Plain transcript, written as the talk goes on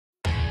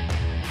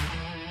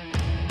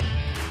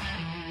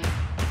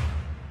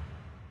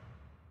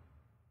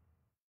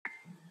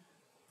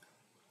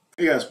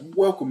Hey guys,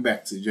 welcome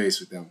back to the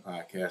Jays with Them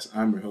podcast.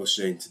 I'm your host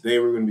Jay. Today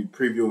we're going to be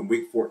previewing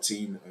Week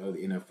 14 of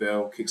the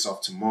NFL. Kicks off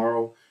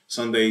tomorrow,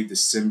 Sunday,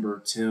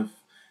 December 10th.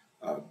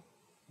 A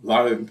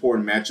lot of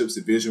important matchups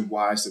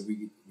division-wise that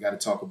we got to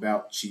talk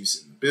about.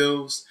 Chiefs and the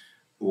Bills.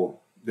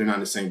 Well, they're not in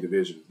the same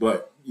division,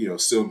 but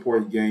still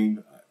important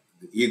game.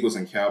 The Eagles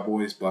and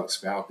Cowboys, Bucks,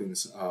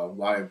 Falcons. A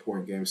lot of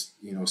important games.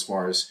 As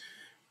far as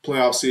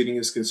playoff seeding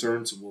is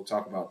concerned. So we'll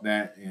talk about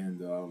that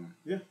and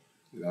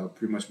that'll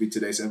pretty much be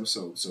today's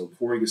episode. So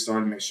before we get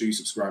started, make sure you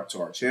subscribe to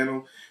our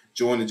channel.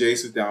 Join the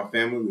Jays with Down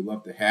family. We'd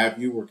love to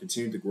have you. We're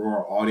continuing to grow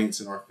our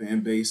audience and our fan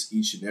base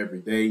each and every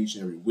day, each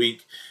and every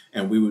week.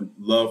 And we would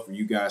love for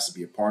you guys to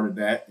be a part of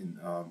that. And,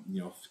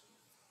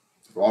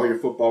 for all your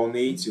football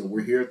needs,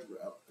 we're here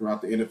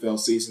throughout the NFL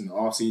season, the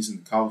off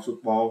season, the college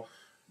football,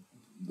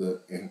 and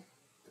the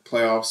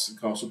playoffs in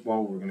college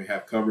football. We're going to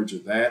have coverage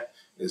of that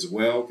as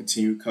well,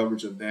 continued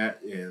coverage of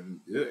that, and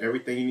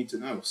everything you need to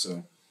know.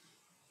 So,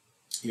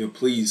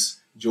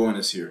 please join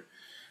us here.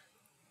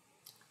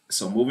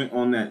 So moving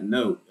on that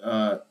note,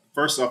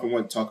 first off, I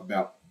want to talk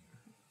about,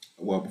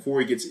 before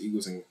we get to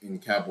Eagles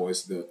and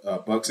Cowboys, the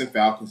Bucks and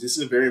Falcons. This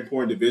is a very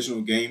important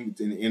divisional game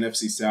in the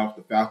NFC South.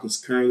 The Falcons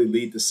currently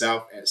lead the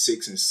South at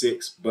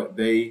 6-6, but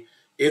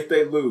if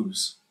they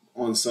lose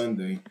on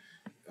Sunday,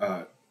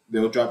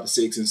 they'll drop to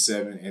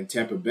 6-7, and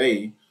Tampa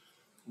Bay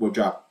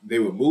they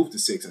would move to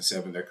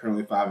 6-7. They're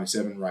currently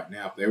 5-7 right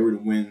now. If they were to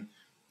win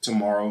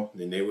tomorrow,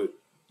 then they would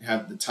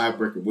have the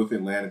tiebreaker with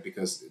Atlanta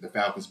because the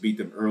Falcons beat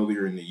them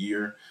earlier in the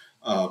year,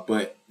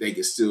 but they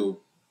could still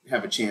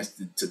have a chance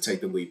to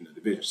take the lead in the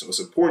division. So it's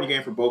an important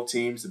game for both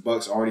teams. The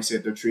Bucks already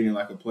said they're treating it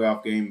like a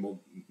playoff game.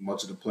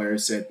 Much of the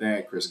players said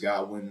that. Chris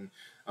Godwin,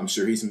 I'm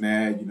sure he's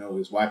mad.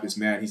 His wife is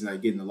mad. He's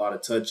not getting a lot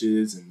of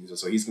touches, and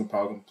so he's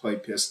probably going to play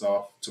pissed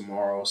off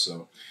tomorrow.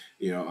 So,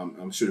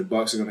 I'm sure the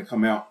Bucks are going to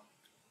come out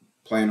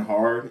playing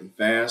hard and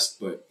fast,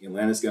 but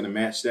Atlanta's going to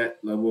match that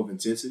level of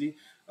intensity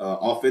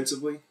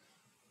offensively.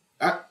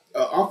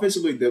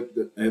 Offensively,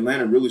 the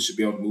Atlanta really should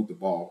be able to move the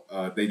ball.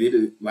 They did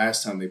it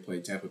last time they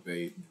played Tampa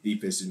Bay. The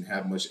defense didn't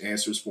have much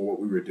answers for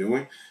what we were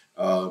doing.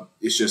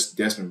 It's just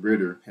Desmond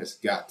Ridder has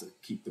got to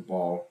keep the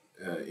ball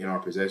in our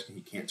possession.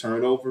 He can't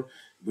turn it over.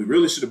 We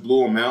really should have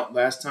blew him out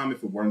last time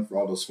if it weren't for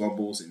all those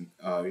fumbles. And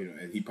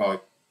and I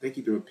think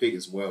he threw a pick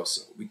as well.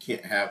 So we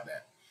can't have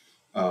that.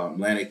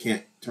 Atlanta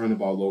can't turn the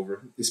ball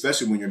over,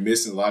 especially when you're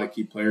missing a lot of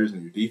key players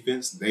in your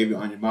defense. David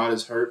Onyemata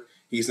is hurt.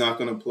 He's not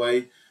going to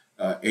play.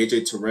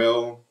 AJ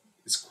Terrell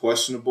is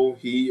questionable.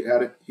 He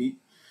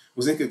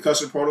was in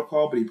concussion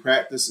protocol, but he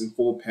practiced in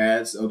full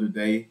pads the other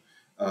day.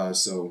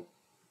 So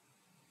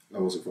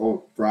that was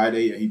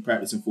Friday. He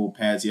practiced in full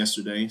pads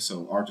yesterday.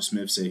 So Arthur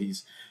Smith said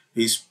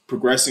he's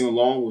progressing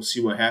along. We'll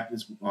see what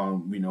happens.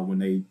 When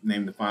they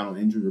name the final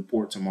injury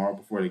report tomorrow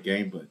before the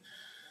game,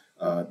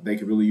 but they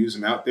could really use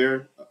him out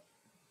there.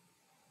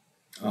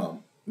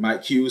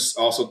 Mike Hughes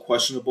also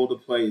questionable to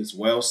play as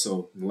well.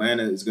 So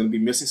Atlanta is going to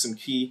be missing some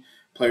key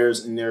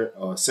players in their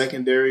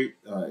secondary.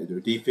 Their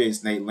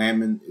defense, Nate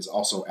Landman, is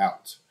also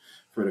out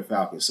for the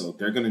Falcons. So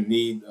they're going to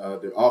need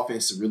their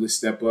offense to really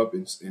step up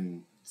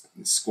and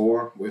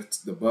score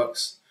with the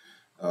Bucks,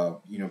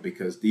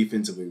 because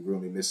defensively we're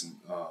really missing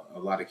a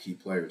lot of key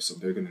players. So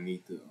they're going to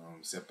need to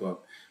step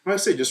up. I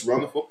say just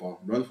run the football.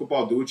 Run the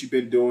football. Do what you've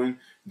been doing.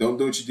 Don't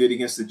do what you did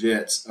against the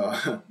Jets,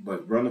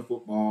 but run the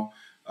football.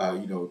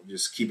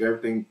 Just keep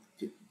everything,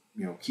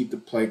 keep the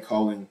play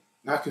calling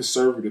not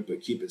conservative, but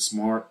keep it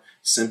smart,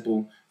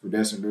 simple for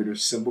Desmond Ridder,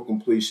 simple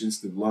completions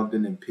to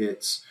London and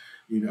Pitts.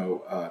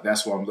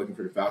 That's what I'm looking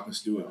for the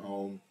Falcons to do at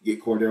home.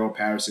 Get Cordero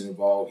Patterson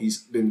involved. He's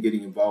been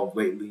getting involved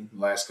lately,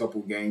 the last couple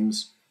of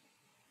games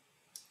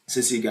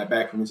since he got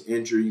back from his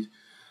injuries.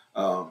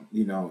 And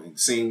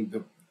seeing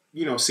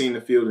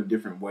the field in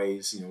different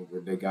ways. Where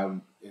they got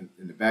him in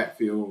the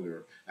backfield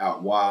or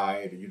out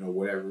wide, or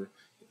whatever.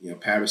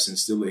 Patterson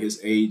still at his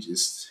age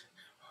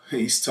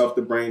he's tough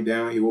to bring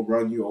down. He will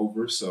run you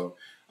over. So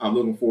I'm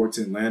looking forward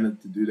to Atlanta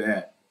to do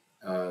that.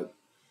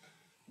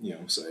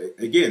 So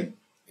again,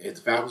 if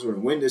the Falcons were to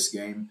win this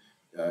game,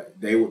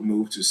 they would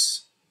move to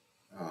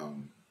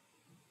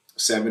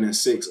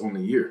 7-6 on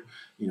the year.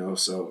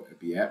 So it'd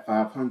be at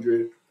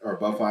 500 or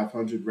above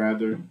 500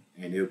 rather,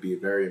 and it would be a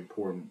very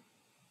important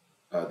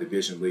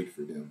division lead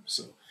for them.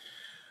 So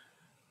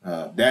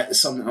that is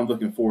something I'm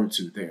looking forward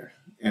to there.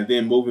 And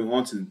then moving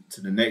on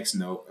to the next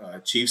note,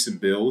 Chiefs and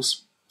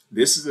Bills.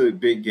 This is a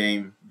big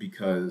game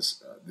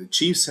because the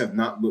Chiefs have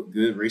not looked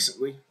good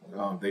recently.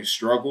 They've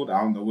struggled.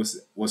 I don't know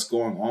what's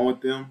going on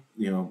with them.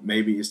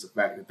 Maybe it's the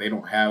fact that they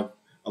don't have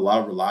a lot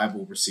of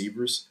reliable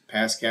receivers,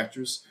 pass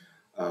catchers,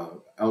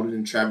 other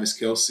than Travis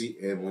Kelce.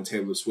 And when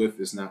Taylor Swift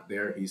is not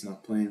there, he's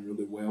not playing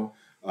really well.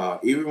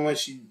 Even when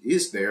she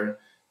is there,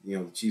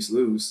 the Chiefs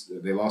lose.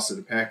 They lost to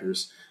the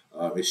Packers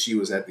if she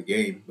was at the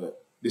game. But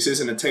this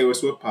isn't a Taylor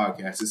Swift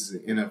podcast. This is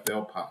an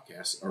NFL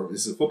podcast, or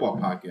this is a football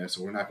podcast,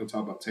 so we're not going to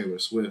talk about Taylor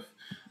Swift.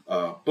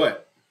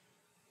 But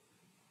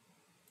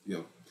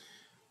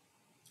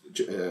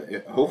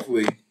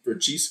hopefully for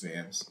Chiefs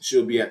fans,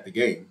 she'll be at the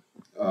game.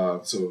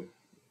 So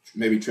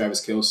maybe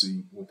Travis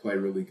Kelce will play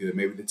really good.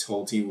 Maybe the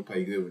whole team will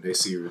play good when they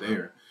see her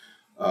there.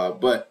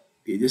 But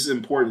this is an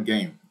important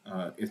game.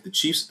 If the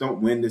Chiefs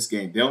don't win this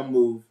game, they'll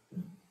move.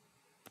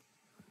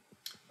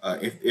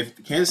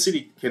 If Kansas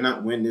City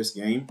cannot win this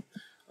game,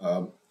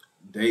 um,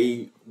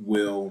 they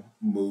will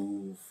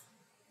move.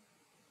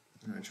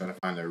 I'm trying to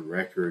find their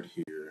record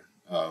here.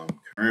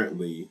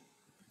 Currently,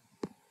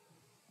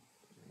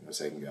 one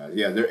second, guys.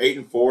 Yeah, they're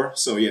 8-4.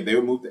 So yeah, they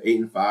will move to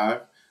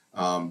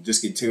 8-5.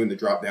 Just continuing to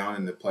drop down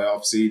in the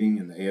playoff seeding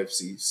and the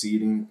AFC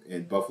seeding,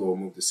 and Buffalo will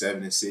move to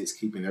 7-6,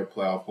 keeping their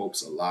playoff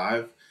hopes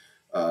alive.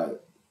 Uh,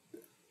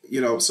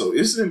 so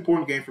this is an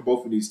important game for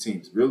both of these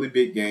teams. Really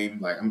big game.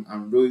 Like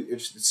I'm really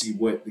interested to see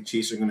what the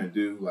Chiefs are going to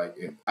do. Like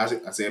if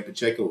Isaiah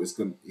Pacheco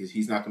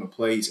he's not going to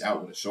play. He's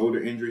out with a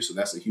shoulder injury, so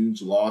that's a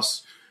huge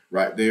loss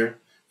right there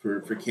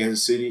for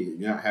Kansas City.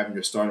 You're not having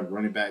your starting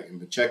running back and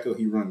Pacheco.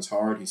 He runs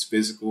hard. He's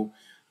physical.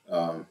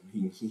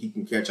 He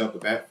can catch out the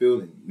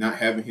backfield, and not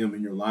having him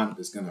in your lineup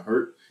is going to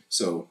hurt.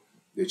 So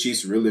the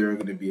Chiefs really are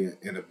going to be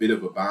in a bit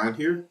of a bind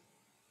here.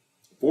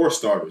 4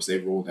 starters they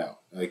rolled out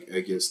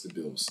against the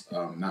Bills.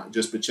 Not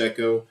just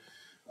Pacheco.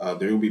 They're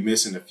going to be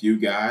missing a few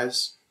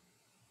guys.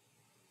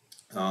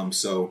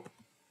 So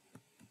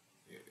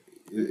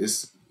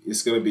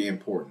it's going to be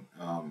important.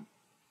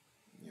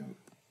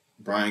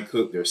 Brian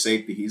Cook, their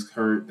safety, he's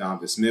hurt.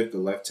 Donovan Smith, the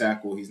left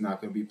tackle, he's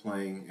not going to be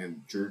playing.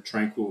 And Drew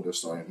Tranquil, their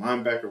starting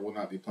linebacker, will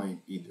not be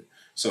playing either.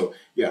 So,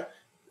 yeah,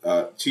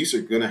 Chiefs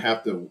are going to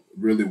have to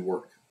really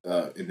work.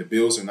 And the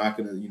Bills are not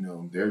going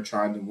to, they're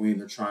trying to win.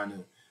 They're trying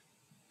to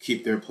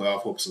keep their playoff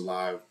hopes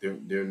alive.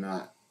 They're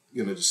not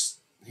going to just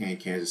hand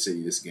Kansas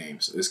City this game.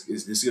 So this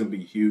is going to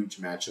be a huge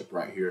matchup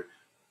right here.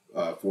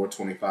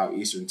 4:25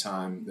 Eastern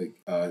Time,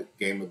 the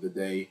game of the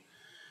day,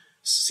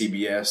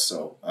 CBS.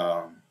 So,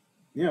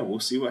 yeah, we'll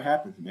see what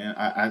happens, man.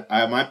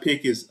 My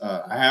pick is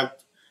I'm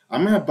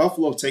gonna have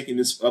Buffalo taking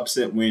this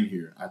upset win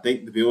here. I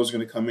think the Bills are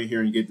gonna come in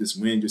here and get this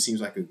win. Just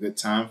seems like a good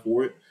time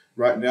for it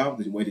right now.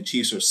 The way the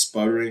Chiefs are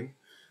sputtering,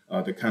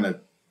 they're kind of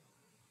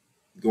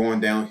going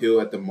downhill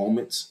at the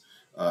moment,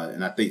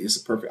 and I think it's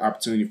a perfect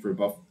opportunity for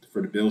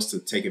the Bills to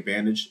take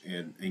advantage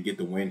and get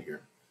the win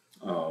here.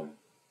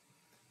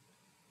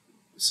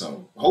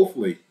 So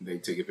hopefully they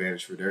take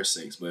advantage for their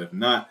sakes, but if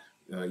not.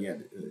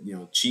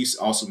 Chiefs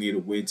also need a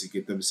win to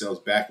get themselves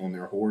back on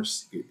their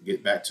horse,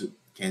 get back to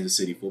Kansas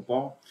City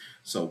football.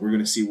 So we're going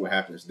to see what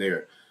happens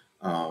there.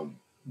 But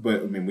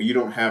I mean, when you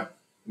don't have,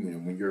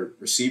 when your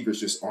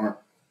receivers just aren't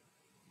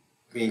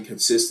being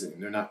consistent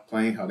and they're not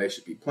playing how they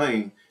should be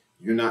playing,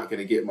 you're not going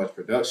to get much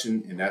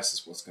production, and that's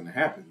just what's going to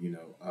happen.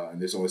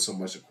 And there's only so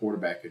much a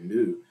quarterback can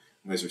do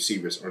when his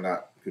receivers are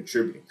not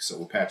contributing. So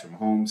with Patrick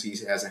Mahomes,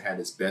 he hasn't had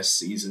his best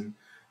season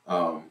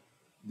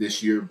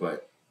this year,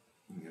 but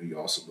you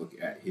also look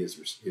at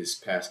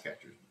his pass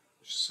catchers.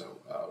 So,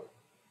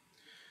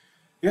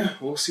 yeah,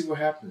 we'll see what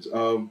happens.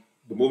 But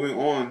moving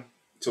on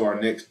to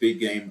our next big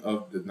game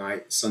of the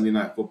night, Sunday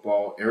Night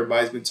Football.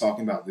 Everybody's been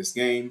talking about this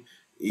game,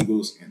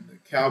 Eagles and the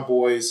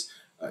Cowboys.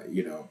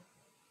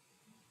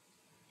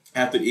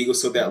 After the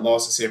Eagles took that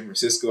loss to San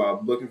Francisco,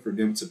 I'm looking for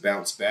them to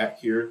bounce back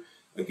here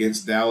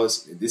against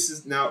Dallas.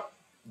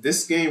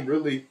 This game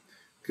really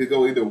could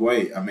go either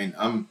way. I mean,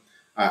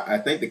 I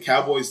think the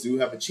Cowboys do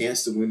have a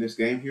chance to win this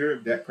game here.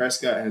 Dak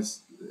Prescott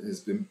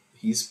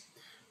he's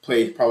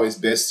played probably his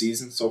best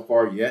season so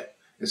far yet,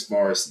 as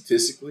far as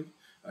statistically.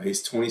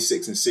 He's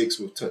 26-6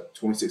 with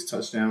 26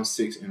 touchdowns,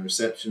 6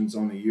 interceptions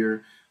on the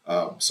year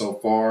so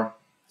far.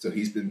 So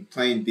he's been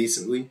playing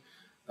decently,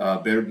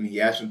 better than he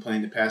has been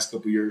playing the past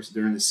couple years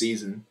during the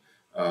season.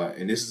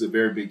 And this is a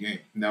very big game.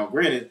 Now,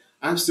 granted,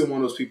 I'm still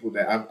one of those people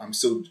that I'm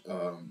still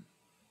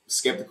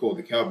skeptical of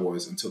the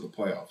Cowboys until the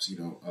playoffs.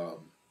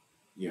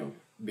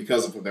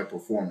 Because of their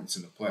performance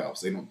in the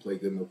playoffs. They don't play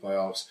good in the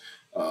playoffs.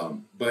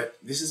 But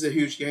this is a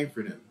huge game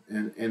for them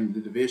and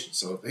the division.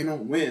 So if they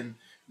don't win,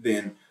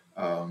 then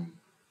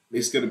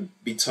it's going to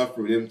be tough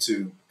for them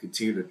to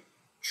continue to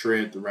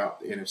tread throughout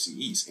the NFC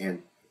East.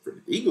 And for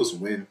the Eagles to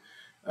win,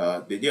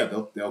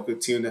 they'll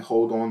continue to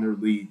hold on their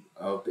lead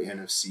of the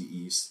NFC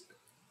East.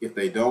 If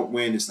they don't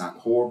win, it's not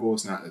horrible.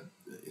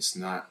 It's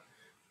not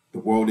the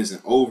world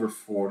isn't over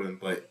for them,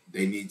 but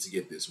they need to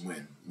get this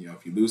win.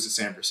 If you lose to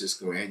San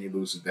Francisco and you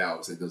lose to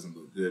Dallas, it doesn't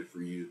look good for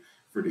you.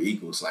 For the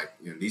Eagles,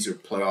 these are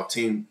playoff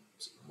teams.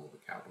 Well, the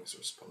Cowboys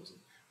are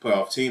supposedly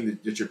playoff team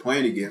that you're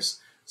playing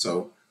against.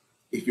 So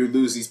if you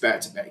lose these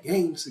back-to-back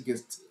games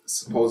against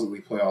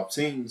supposedly playoff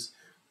teams,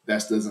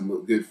 that doesn't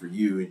look good for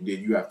you. And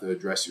then you have to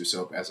address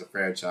yourself as a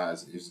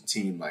franchise, as a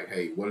team, like,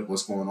 hey,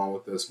 what's going on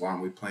with us? Why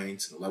aren't we playing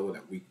to the level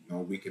that we know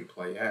we can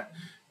play at?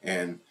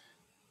 And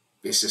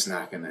it's just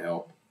not going to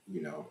help.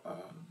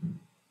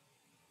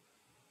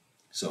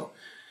 So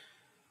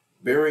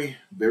very,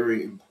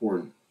 very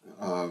important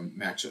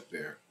matchup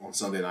there on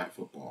Sunday Night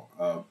Football.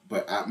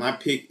 But my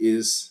pick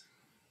is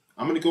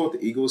I'm going to go with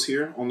the Eagles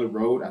here on the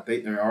road. I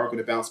think they are going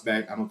to bounce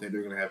back. I don't think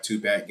they're going to have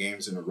 2 bad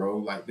games in a row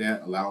like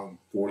that, allowing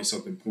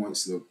 40-something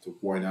points to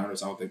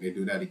 49ers. I don't think they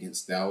do that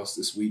against Dallas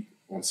this week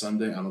on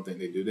Sunday. I don't think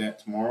they do that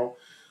tomorrow.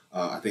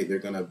 I think they're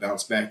going to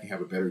bounce back and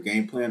have a better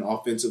game plan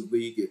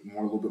offensively, get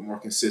a little bit more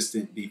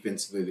consistent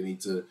defensively. They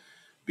need to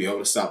be able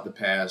to stop the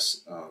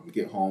pass,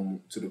 get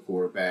home to the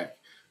quarterback.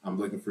 I'm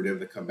looking for them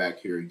to come back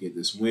here and get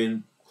this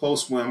win.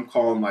 Close win. I'm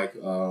calling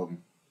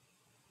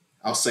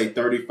I'll say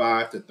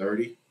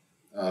 35-30,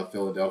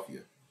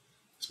 Philadelphia.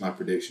 It's my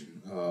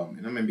prediction.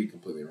 And I may be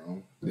completely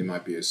wrong. It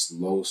might be a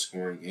slow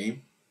scoring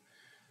game.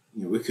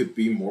 It could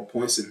be more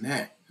points than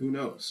that. Who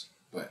knows?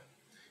 But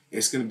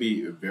it's going to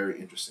be a very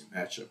interesting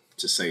matchup,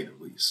 to say the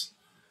least.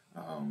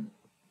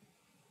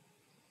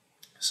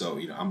 So,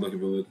 I'm really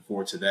looking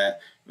forward to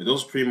that. But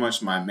those are pretty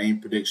much my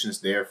main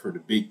predictions there for the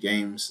big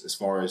games as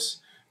far as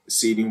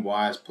seeding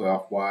wise,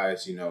 playoff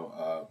wise,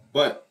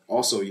 but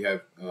also you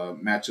have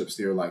matchups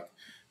there like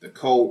the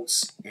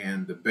Colts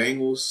and the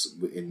Bengals.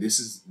 And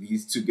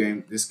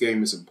this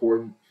game is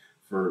important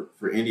for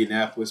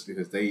Indianapolis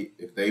because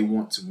if they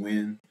want to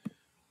win,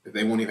 if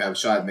they won't even have a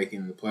shot at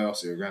making the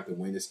playoffs, they're going to have to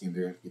win this game.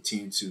 They're going to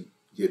continue to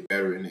get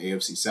better in the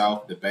AFC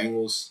South. The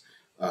Bengals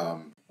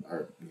are,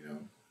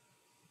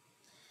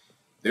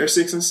 they're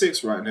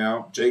 6-6 right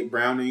now. Jake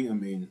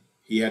Browning,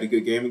 he had a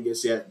good game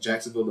against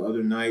Jacksonville the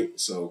other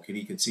night. So can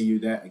he continue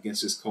that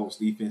against his Colts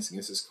defense,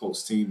 against his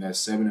Colts team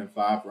that's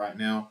 7-5 right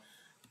now?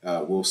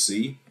 We'll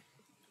see.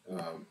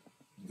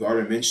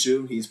 Gardner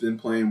Minshew, he's been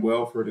playing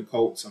well for the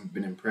Colts. I've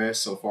been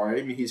impressed so far.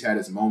 He's had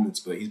his moments,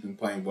 but he's been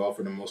playing well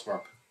for the most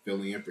part,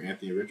 filling in for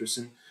Anthony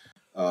Richardson.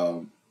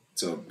 So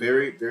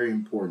very, very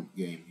important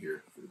game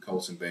here for the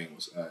Colts and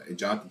Bengals. And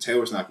Jonathan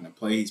Taylor's not going to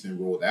play. He's been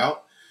ruled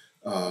out.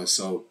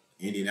 So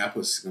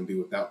Indianapolis is going to be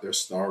without their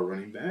star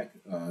running back.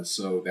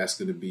 So that's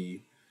going to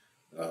be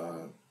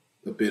a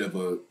bit of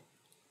a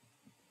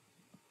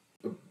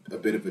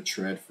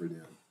tread for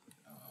them.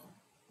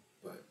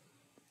 But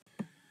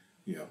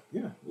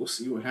we'll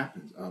see what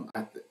happens.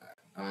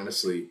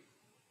 Honestly,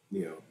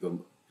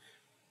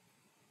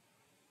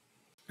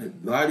 a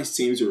lot of these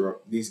teams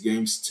these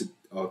games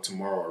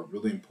tomorrow are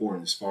really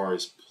important as far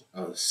as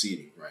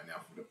seeding right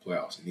now for the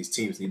playoffs. And these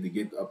teams need to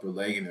get the upper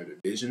leg in their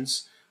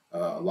divisions,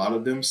 a lot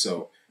of them.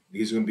 So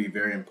these are going to be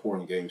very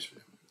important games for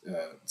them.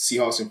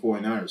 Seahawks and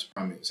 49ers,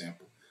 prime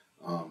example.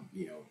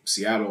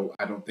 Seattle,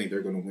 I don't think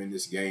they're going to win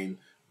this game,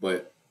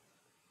 but,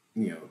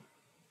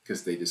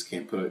 because they just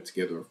can't put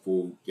together a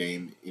full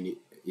game any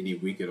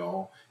week at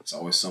all. It's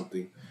always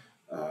something.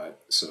 And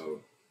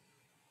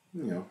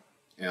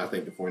I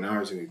think the 49ers are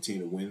going to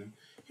continue to win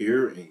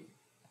here and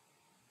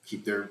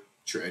keep their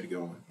tread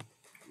going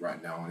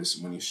right now on this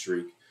winning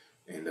streak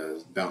and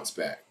bounce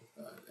back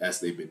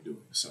as they've been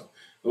doing. So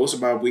those are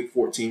my Week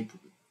 14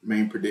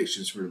 main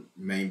predictions for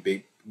main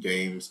big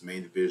games,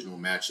 main divisional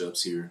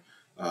matchups here.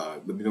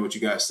 Let me know what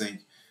you guys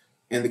think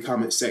in the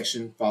comment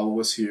section. Follow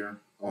us here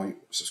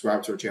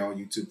subscribe to our channel on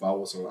YouTube.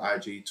 Follow us on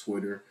IG,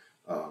 Twitter.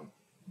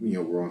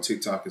 We're on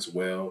TikTok as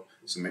well.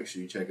 So make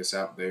sure you check us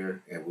out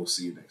there, and we'll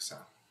see you next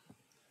time.